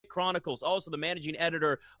Chronicles, also the managing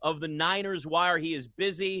editor of the Niners Wire. He is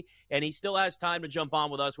busy, and he still has time to jump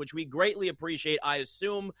on with us, which we greatly appreciate. I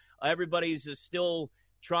assume everybody's still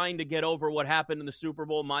trying to get over what happened in the Super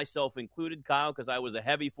Bowl, myself included, Kyle, because I was a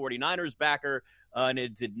heavy 49ers backer, and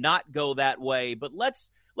it did not go that way. But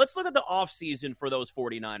let's look at the offseason for those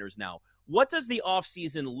 49ers now. What does the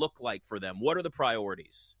offseason look like for them? What are the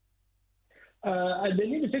priorities? They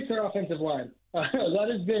need to fix their offensive line. That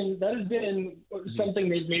has been something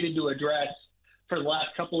they've needed to address for the last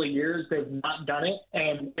couple of years. They've not done it,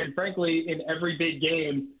 and frankly, in every big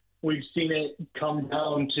game, we've seen it come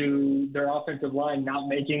down to their offensive line not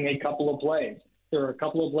making a couple of plays. They were a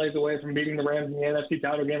couple of plays away from beating the Rams in the NFC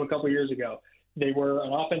title game a couple of years ago. They were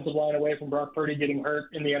an offensive line away from Brock Purdy getting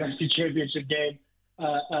hurt in the NFC Championship game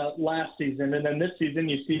last season. And then this season,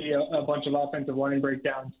 you see a bunch of offensive line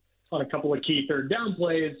breakdowns on a couple of key third down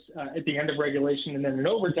plays at the end of regulation and then in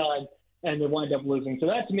overtime, and they wind up losing. So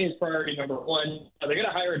that, to me, is priority number one. They got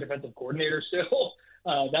to hire a defensive coordinator still.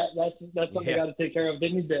 That's something they got to take care of. They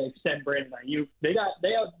need to extend Brandon Ayuk. They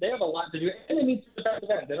have a lot to do, and they need defensive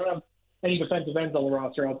ends. They don't have any defensive ends on the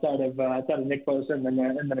roster outside of Nick Bosa and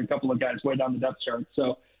then a couple of guys way down the depth chart.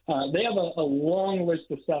 So they have a long list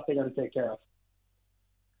of stuff they got to take care of.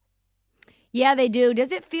 Yeah, they do.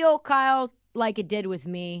 Does it feel, Kyle, like it did with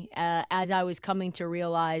me as I was coming to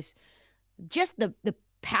realize just the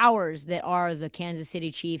powers that are the Kansas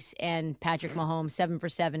City Chiefs and Patrick Mahomes, 7 for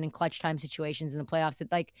 7 in clutch time situations in the playoffs?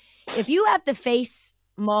 That, like, if you have to face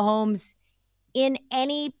Mahomes in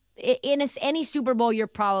any Super Bowl, you're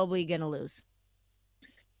probably going to lose.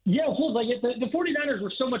 Yeah, well, like the 49ers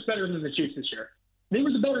were so much better than the Chiefs this year. They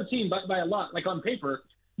were the better team by a lot, like on paper,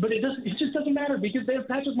 but it just doesn't matter because they have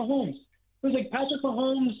Patrick Mahomes. It was like Patrick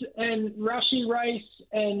Mahomes and Rashee Rice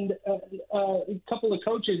and a couple of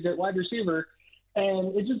coaches at wide receiver,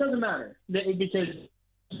 and it just doesn't matter because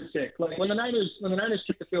they're sick. Like when the Niners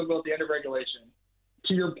kick the field goal at the end of regulation,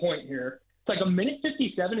 to your point here, it's like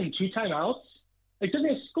 1:57 and 2 timeouts. Like they're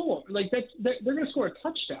going to score. Like they're going to score a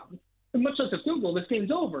touchdown. And much less a field goal, this game's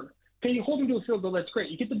over. Okay, you hold them to a field goal, that's great.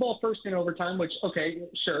 You get the ball first in overtime, which, okay,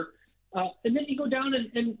 sure. And then you go down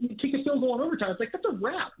and you kick a field goal in overtime. It's like, that's a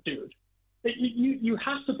wrap, dude. You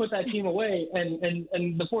have to put that team away, and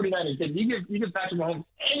the 49ers did. You give Patrick Mahomes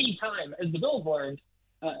any time, as the Bills learned,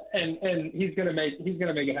 and he's gonna make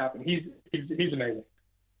it happen. He's amazing.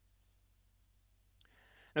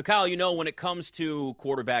 Now, Kyle, when it comes to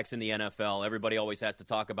quarterbacks in the NFL, everybody always has to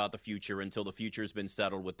talk about the future until the future's been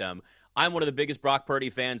settled with them. I'm one of the biggest Brock Purdy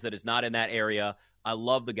fans that is not in that area. I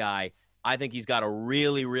love the guy. I think he's got a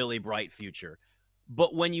really, really bright future.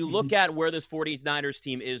 But when you look at where this 49ers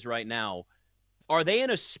team is right now, are they in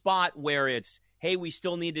a spot where it's, hey, we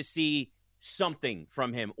still need to see something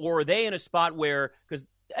from him? Or are they in a spot where, because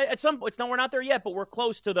at some point, we're not there yet, but we're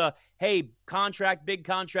close to the, hey, big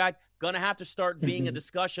contract, going to have to start being a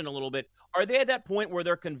discussion a little bit. Are they at that point where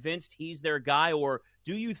they're convinced he's their guy? Or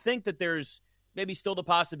do you think that there's maybe still the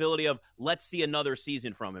possibility of let's see another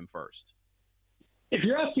season from him first? If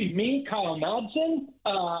you're asking me, Kyle Madson,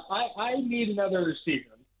 I need another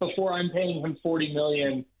season before I'm paying him $40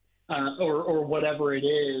 million or whatever it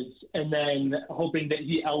is, and then hoping that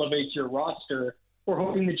he elevates your roster, or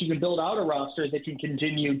hoping that you can build out a roster that can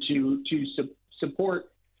continue to support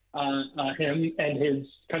him and his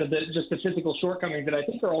kind of just the physical shortcomings that I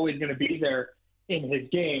think are always going to be there in his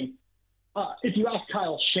game. If you ask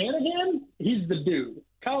Kyle Shanahan, he's the dude.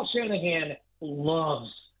 Kyle Shanahan loves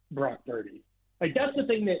Brock Purdy. Like, that's the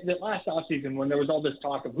thing that last offseason when there was all this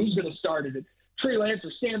talk of who's going to start it, Trey Lance or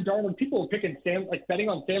Sam Darnold, people were picking betting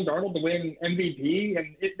on Sam Darnold to win MVP,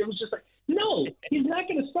 and it was just like, no, he's not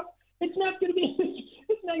going to start. It's not going to be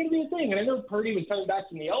a thing. And I know Purdy was coming back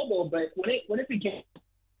from the elbow, but when it became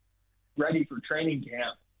ready for training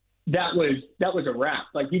camp, that was a wrap.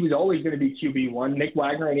 Like, he was always going to be QB1. Nick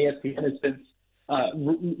Wagner on ESPN has since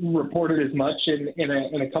reported as much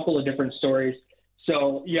in a couple of different stories.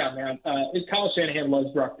 So yeah, man, Kyle Shanahan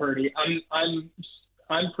loves Brock Purdy.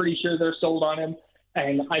 I'm pretty sure they're sold on him,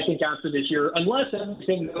 and I think after this year, unless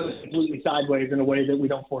everything goes completely sideways in a way that we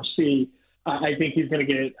don't foresee, I think he's going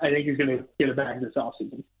to get a bag this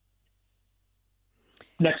offseason.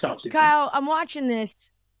 Next offseason. Kyle, I'm watching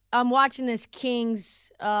this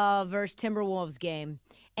Kings versus Timberwolves game,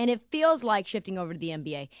 and it feels like shifting over to the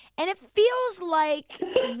NBA. And it feels like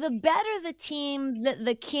the better the team that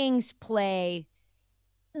the Kings play,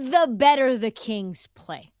 the better the Kings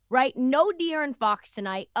play, right? No De'Aaron Fox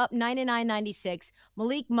tonight, up 99-96.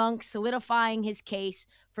 Malik Monk solidifying his case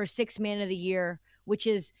for Sixth Man of the Year, which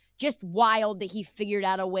is just wild that he figured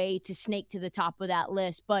out a way to snake to the top of that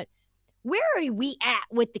list. But where are we at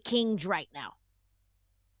with the Kings right now?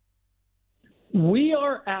 We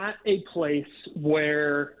are at a place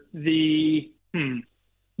where they're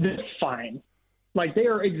fine. Like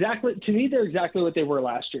they're exactly what they were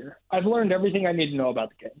last year. I've learned everything I need to know about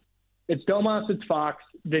the game. It's Domas, it's Fox.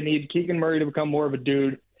 They need Keegan Murray to become more of a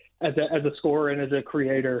dude as a scorer and as a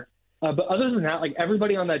creator. But other than that, like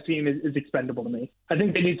everybody on that team is expendable to me. I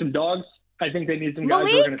think they need some dogs. I think they need some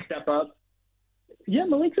guys who are going to step up. Yeah,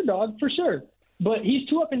 Malik's a dog for sure, but he's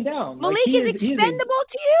too up and down. Malik is expendable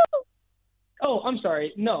to you? Oh, I'm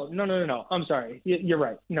sorry. No. I'm sorry. You're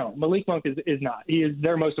right. No, Malik Monk is not. He is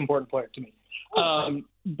their most important player to me.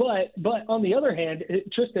 But on the other hand,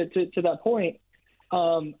 Trista, to that point,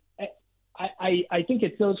 I think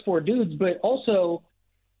it's those four dudes, but also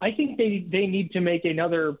I think they need to make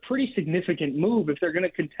another pretty significant move if they're going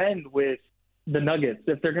to contend with the Nuggets,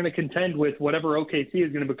 if they're going to contend with whatever OKC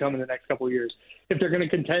is going to become in the next couple of years, if they're going to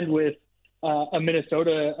contend with a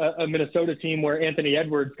Minnesota team where Anthony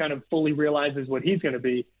Edwards kind of fully realizes what he's going to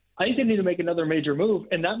be. I think they need to make another major move,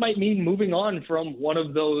 and that might mean moving on from one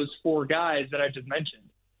of those four guys that I just mentioned.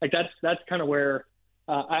 Like that's kind of where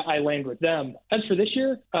I land with them. As for this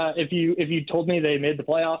year, if you told me they made the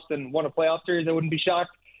playoffs and won a playoff series, I wouldn't be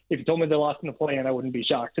shocked. If you told me they lost in the play-in, I wouldn't be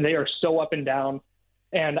shocked. They are so up and down,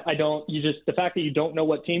 and the fact that you don't know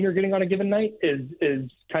what team you're getting on a given night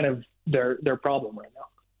is kind of their problem right now.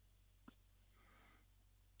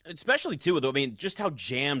 Especially, too, just how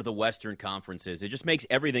jammed the Western Conference is. It just makes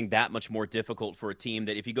everything that much more difficult for a team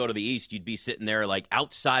that if you go to the East, you'd be sitting there like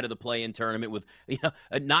outside of the play-in tournament with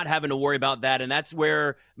not having to worry about that. And that's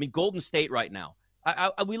where, Golden State right now,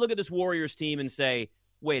 we look at this Warriors team and say,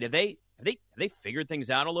 wait, have they figured things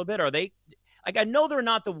out a little bit? Are they – I know they're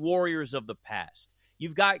not the Warriors of the past.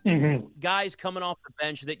 You've got guys coming off the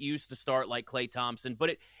bench that used to start like Klay Thompson,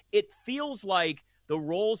 but it feels like – the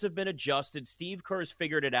roles have been adjusted. Steve Kerr's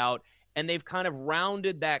figured it out, and they've kind of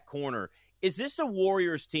rounded that corner. Is this a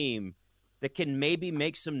Warriors team that can maybe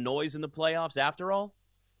make some noise in the playoffs after all?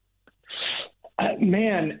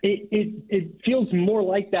 Man, it feels more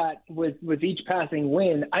like that with each passing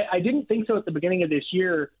win. I didn't think so at the beginning of this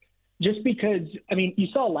year, just because, you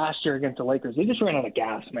saw last year against the Lakers. They just ran out of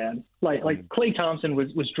gas, man. Like Klay Thompson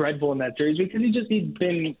was dreadful in that series because he'd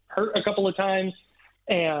been hurt a couple of times.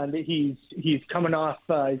 And he's coming off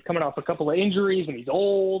a couple of injuries, and he's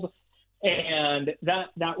old, and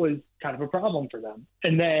that was kind of a problem for them.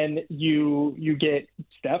 And then you get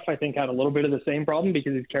Steph. I think had a little bit of the same problem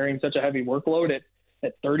because he's carrying such a heavy workload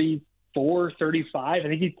at 34, 35. I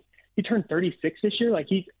think he turned 36 this year. Like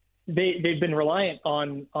they've been reliant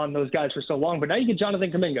on those guys for so long. But now you get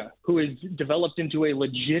Jonathan Kuminga, who has developed into a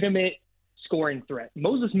legitimate scoring threat.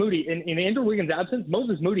 Moses Moody, in Andrew Wiggins' absence,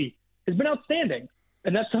 Moses Moody has been outstanding.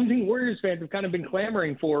 And that's something Warriors fans have kind of been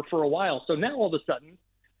clamoring for a while. So now all of a sudden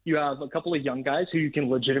you have a couple of young guys who you can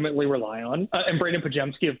legitimately rely on. And Brandon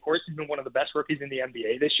Pajemski, of course, has been one of the best rookies in the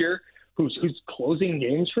NBA this year, who's closing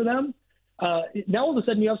games for them. Now all of a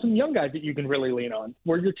sudden you have some young guys that you can really lean on,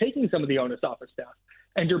 where you're taking some of the onus off of Steph.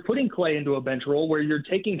 And you're putting Klay into a bench role where you're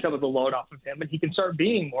taking some of the load off of him, and he can start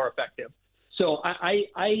being more effective. So I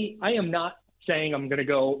am not saying I'm going to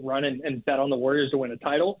go run and bet on the Warriors to win a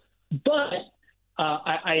title, but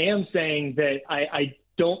I am saying that I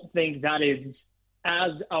don't think that is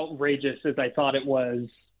as outrageous as I thought it was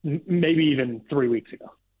maybe even 3 weeks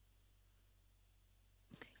ago.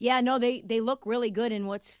 Yeah, no, they look really good. And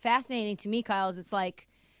what's fascinating to me, Kyle, is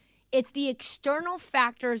it's the external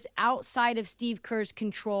factors outside of Steve Kerr's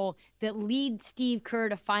control that lead Steve Kerr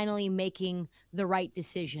to finally making the right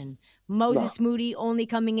decision. Moses Moody only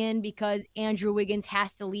coming in because Andrew Wiggins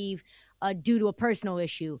has to leave due to a personal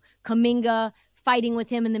issue. Kuminga fighting with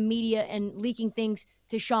him in the media and leaking things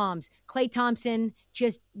to Shams. Klay Thompson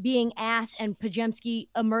just being ass, and Pajemski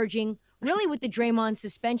emerging really with the Draymond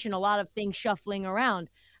suspension, a lot of things shuffling around.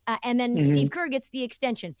 And then Steve Kerr gets the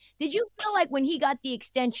extension. Did you feel like when he got the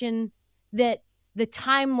extension that the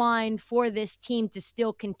timeline for this team to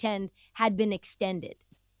still contend had been extended?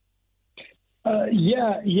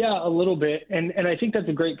 Yeah, a little bit. And I think that's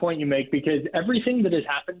a great point you make, because everything that has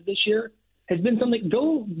happened this year has been something.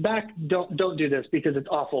 Go back. Don't do this because it's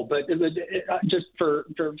awful. But just for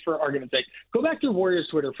argument's sake, go back to Warriors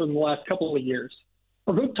Twitter from the last couple of years,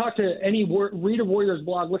 or go talk to read a Warriors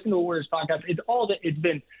blog, listen to a Warriors podcast. It's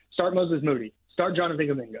been start Moses Moody, start Jonathan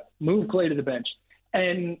Kuminga, move Klay to the bench,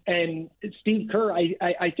 and Steve Kerr.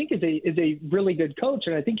 I think is a really good coach,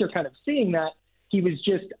 and I think you're kind of seeing that. He was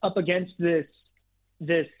just up against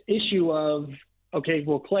this issue of, okay,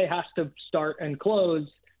 well, Klay has to start and close,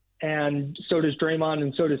 and so does Draymond,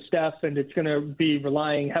 and so does Steph, and it's going to be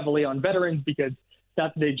relying heavily on veterans because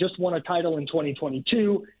that they just won a title in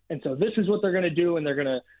 2022, and so this is what they're going to do, and they're going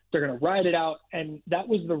to They're going to ride it out. And that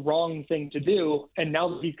was the wrong thing to do. And now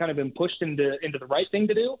that he's kind of been pushed into the right thing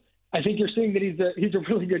to do, I think you're seeing that he's a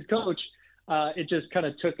really good coach. It just kind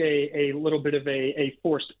of took a little bit of a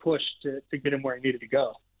forced push to get him where he needed to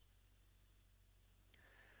go.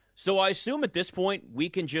 So I assume at this point we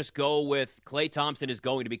can just go with Klay Thompson is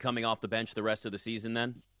going to be coming off the bench the rest of the season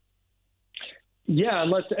then? Yeah,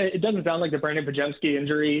 unless it doesn't sound like the Brandon Pajemski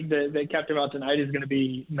injury that kept him out tonight is going to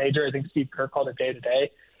be major. I think Steve Kerr called it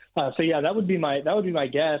day-to-day. So yeah, that would be my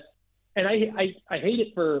guess. And I hate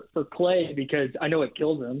it for Klay because I know it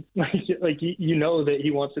kills him. like you know that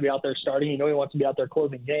he wants to be out there starting. You know he wants to be out there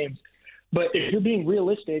closing games. But if you're being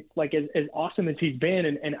realistic, like as awesome as he's been,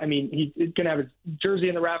 and I mean he's going to have his jersey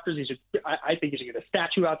in the rafters. I think he should get a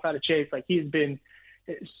statue outside of Chase. Like he's been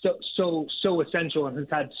so essential and has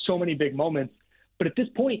had so many big moments. But at this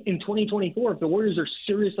point in 2024, if the Warriors are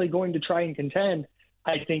seriously going to try and contend,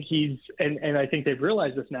 I think and I think they've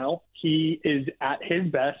realized this now, he is at his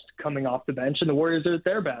best coming off the bench, and the Warriors are at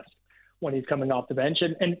their best when he's coming off the bench.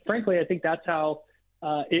 And frankly, I think that's how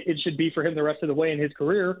it should be for him the rest of the way in his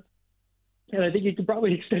career. And I think he could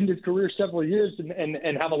probably extend his career several years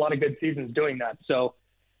and have a lot of good seasons doing that. So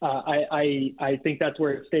I think that's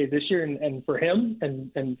where it stays this year. And for him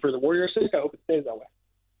and for the Warriors' sake, I hope it stays that way.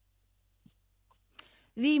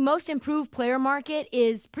 The most improved player market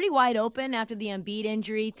is pretty wide open after the Embiid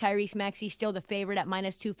injury. Tyrese Maxey still the favorite at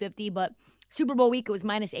minus 250, but Super Bowl week it was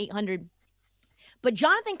minus 800. But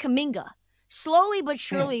Jonathan Kuminga, slowly but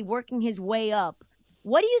surely working his way up.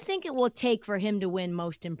 What do you think it will take for him to win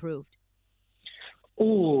most improved?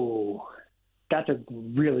 Oh, that's a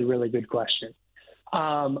really, really good question.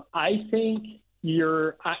 I think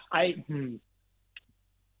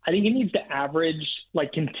I think he needs to average,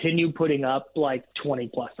 continue putting up 20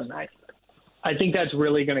 plus a night. I think that's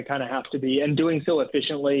really going to kind of have to be, and doing so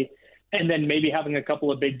efficiently, and then maybe having a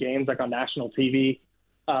couple of big games on national TV.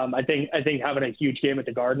 I think having a huge game at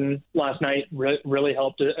the Garden last night really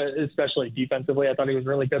helped, especially defensively. I thought he was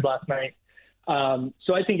really good last night.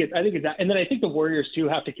 So I think it's that, and then I think the Warriors too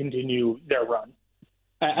have to continue their run.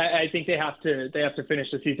 I think they have to finish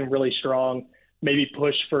the season really strong. Maybe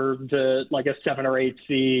push for a 7 or 8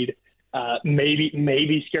 seed,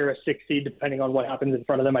 maybe scare a 6 seed depending on what happens in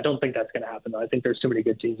front of them. I don't think that's going to happen though. I think there's too many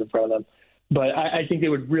good teams in front of them. But I think they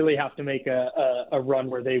would really have to make a run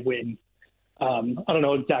where they win. I don't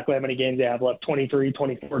know exactly how many games they have left, 23,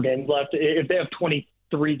 24 games left. If they have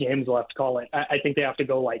 23 games left, call it. I think they have to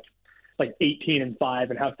go 18-5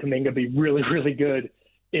 and have Kuminga be really, really good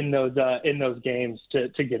in those games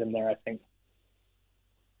to get him there, I think.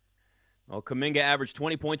 Well, Kuminga averaged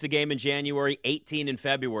 20 points a game in January, 18 in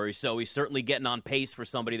February, so he's certainly getting on pace for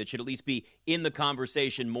somebody that should at least be in the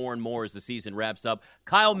conversation more and more as the season wraps up.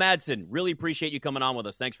 Kyle Madson, really appreciate you coming on with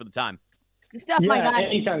us. Thanks for the time. Good stuff, my guy.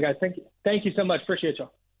 Anytime, guys. Thank you so much. Appreciate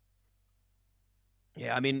y'all.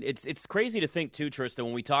 Yeah, I mean, it's crazy to think, too, Tristan,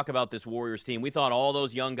 when we talk about this Warriors team, we thought all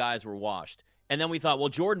those young guys were washed. And then we thought, well,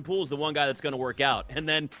 Jordan Poole's the one guy that's going to work out. And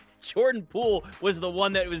then Jordan Poole was the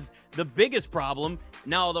one that was the biggest problem.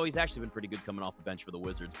 Now, although he's actually been pretty good coming off the bench for the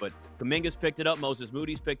Wizards. But Kuminga's picked it up. Moses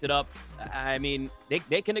Moody's picked it up. I mean,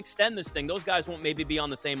 they can extend this thing. Those guys won't maybe be on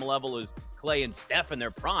the same level as Klay and Steph in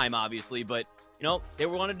their prime, obviously. But, they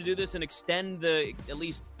wanted to do this and extend at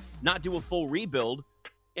least not do a full rebuild.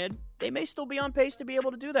 And they may still be on pace to be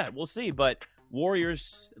able to do that. We'll see. But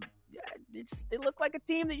Warriors, they look like a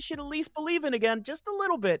team that you should at least believe in again, just a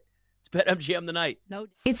little bit. It's BetMGM tonight. No.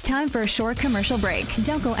 It's time for a short commercial break.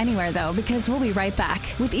 Don't go anywhere, though, because we'll be right back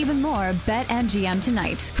with even more BetMGM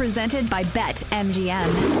tonight, presented by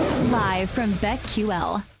BetMGM, live from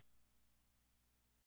BetQL.